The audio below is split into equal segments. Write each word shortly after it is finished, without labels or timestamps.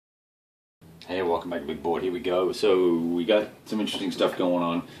Hey, welcome back to Big Board. Here we go. So we got some interesting stuff going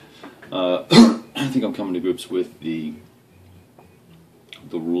on. I think I'm coming to grips with the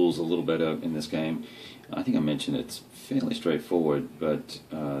rules a little better in this game. I think I mentioned it's fairly straightforward, but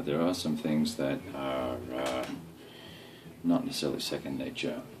there are some things that are not necessarily second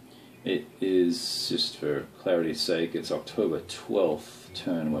nature. It is, just for clarity's sake, it's October 12th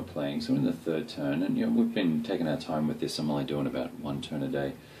turn we're playing, so we're in the third turn, and we've been taking our time with this. I'm only doing about one turn a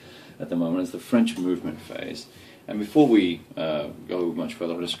day at the moment. It's the French movement phase. And before we go much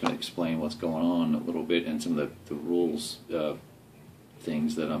further, I'm just going to explain what's going on a little bit and some of the rules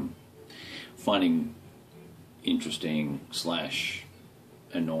things that I'm finding interesting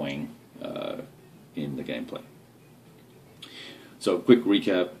 / annoying in the gameplay. So, quick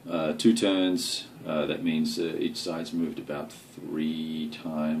recap, 2 turns, that means each side's moved about 3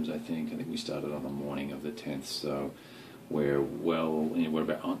 times, I think. I think we started on the morning of the 10th, so we're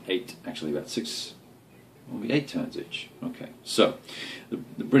about 8, actually about 6, well, 8 turns each. Okay, so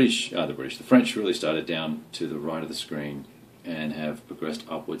the French really started down to the right of the screen and have progressed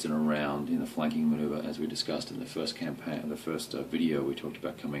upwards and around in the flanking maneuver, as we discussed in the first campaign, the first video. We talked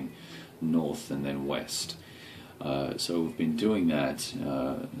about coming north and then west. So we've been doing that.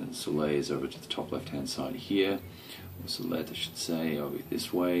 Soleil is over to the top left-hand side here. Soleil, I should say, over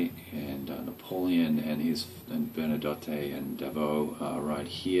this way, and Napoleon and Bernadotte and Davos are right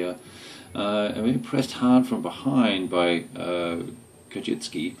here. And we're pressed hard from behind by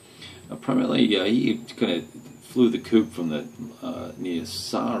Kajitsky. Primarily, he kind of flew the coop from the near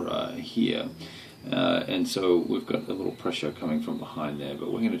Sara here. And so we've got a little pressure coming from behind there,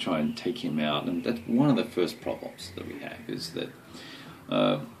 but we're going to try and take him out. And that's one of the first problems that we have, is that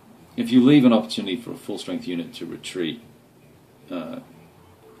if you leave an opportunity for a full-strength unit to retreat, and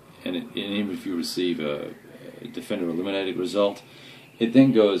even if you receive a defender eliminated result, it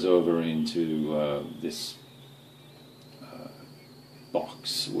then goes over into this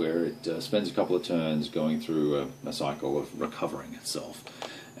box where it spends a couple of turns going through a cycle of recovering itself.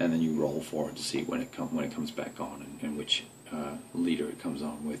 And then you roll for it to see when it comes back on, and which leader it comes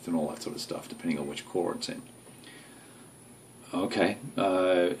on with, and all that sort of stuff, depending on which corps it's in. Okay,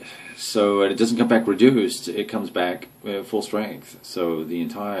 so it doesn't come back reduced; it comes back full strength. So the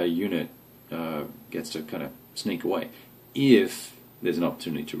entire unit gets to kind of sneak away if there's an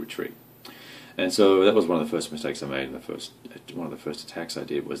opportunity to retreat. And so that was one of the first mistakes I made. One of the first attacks I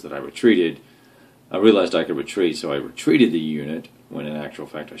did was that I retreated. I realized I could retreat, so I retreated the unit, when in actual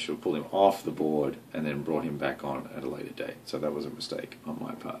fact I should have pulled him off the board and then brought him back on at a later date. So that was a mistake on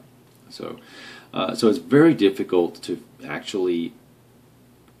my part. So it's very difficult to actually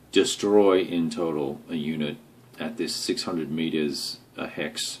destroy in total a unit at this 600 meters a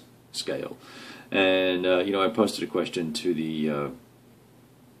hex scale. And I posted a question to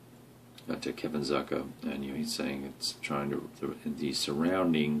to Kevin Zucker, and he's saying it's trying to, the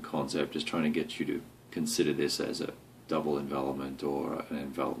surrounding concept is trying to get you to consider this as a double envelopment or an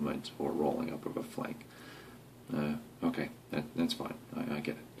envelopment or rolling up of a flank. Okay, that's fine. I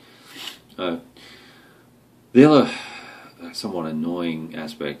get it. The other somewhat annoying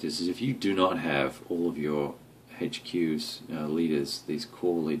aspect is if you do not have all of your HQs leaders, these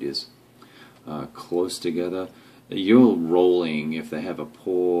core leaders, close together, you're rolling if they have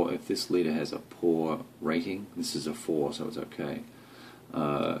if this leader has a poor rating. This is a 4, so it's okay.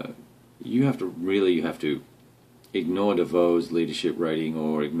 You have to ignore Davos' leadership rating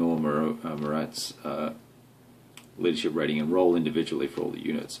or ignore Murat's leadership rating and roll individually for all the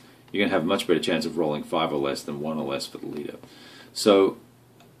units. You're going to have a much better chance of rolling 5 or less than 1 or less for the leader. So,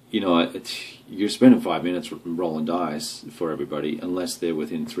 you're spending 5 minutes rolling dice for everybody unless they're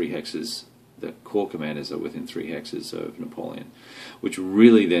within 3 hexes. The corps commanders are within 3 hexes of Napoleon, which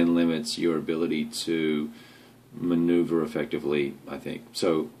really then limits your ability to maneuver effectively, I think.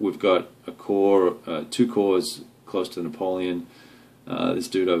 So we've got a corps, 2 corps close to Napoleon. This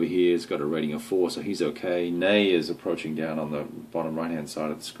dude over here has got a rating of 4, so he's okay. Ney is approaching down on the bottom right-hand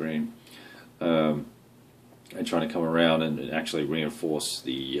side of the screen, and trying to come around and actually reinforce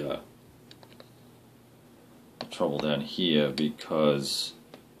the trouble down here, because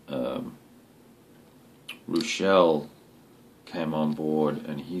Rochelle came on board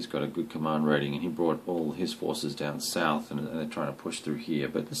and he's got a good command rating, and he brought all his forces down south, and they're trying to push through here.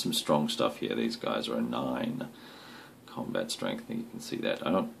 But there's some strong stuff here. These guys are a 9 combat strength, and you can see that.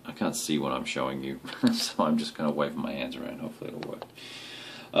 I can't see what I'm showing you, so I'm just kind of waving my hands around. Hopefully it'll work.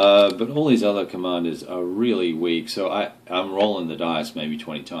 But all these other commanders are really weak, so I'm rolling the dice maybe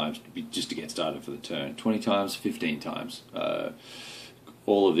 20 times just to get started for the turn. 20 times, 15 times.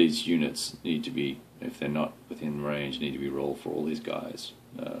 All of these units need to be, if they're not within range, need to be rolled for all these guys.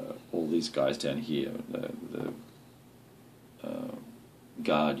 all these guys down here, the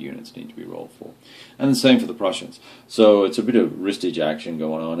guard units need to be rolled for, and the same for the Prussians. So it's a bit of wristage action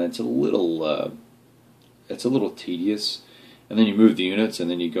going on. It's a little tedious, and then you move the units, and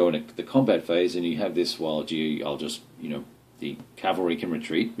then you go into the combat phase, and you have this. Well, gee, I'll just the cavalry can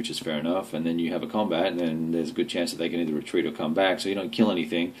retreat, which is fair enough, and then you have a combat, and then there's a good chance that they can either retreat or come back, so you don't kill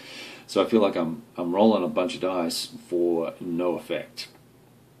anything. So I feel like I'm rolling a bunch of dice for no effect.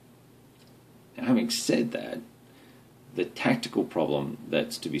 Now, having said that, the tactical problem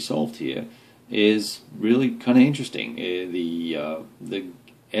that's to be solved here is really kind of interesting. The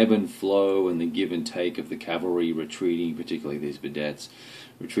ebb and flow and the give and take of the cavalry retreating, particularly these vedettes,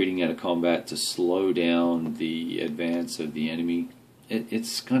 retreating out of combat to slow down the advance of the enemy.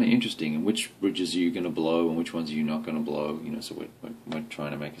 It's kind of interesting. And which bridges are you going to blow, and which ones are you not going to blow? So we're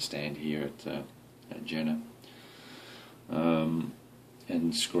trying to make a stand here at Jena,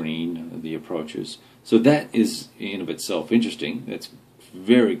 and screen the approaches. So that is in of itself interesting. That's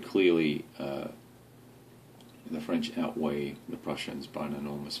very clearly the French outweigh the Prussians by an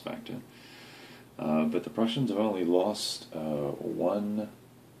enormous factor. But the Prussians have only lost one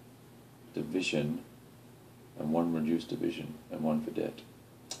division and one reduced division and one vedette.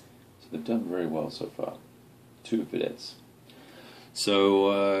 So they've done very well so far. 2 vedettes.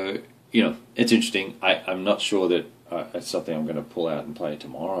 So, it's interesting. I'm not sure that it's something I'm going to pull out and play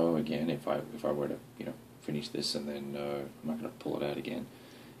tomorrow again if I were to, finish this, and then I'm not going to pull it out again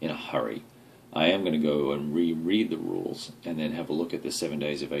in a hurry. I am going to go and reread the rules and then have a look at the 7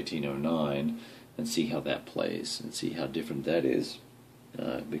 Days of 1809 and see how that plays and see how different that is,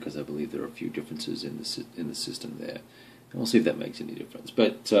 because I believe there are a few differences in the system there. And we'll see if that makes any difference.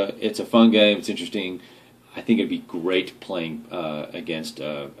 But it's a fun game. It's interesting. I think it'd be great playing against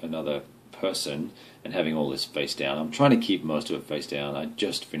another person and having all this face down. I'm trying to keep most of it face down. I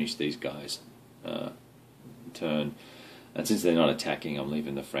just finished these guys' turn, and since they're not attacking, I'm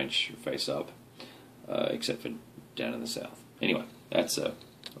leaving the French face up, except for down in the south. Anyway, that's a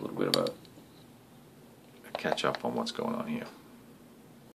little bit of a catch up on what's going on here.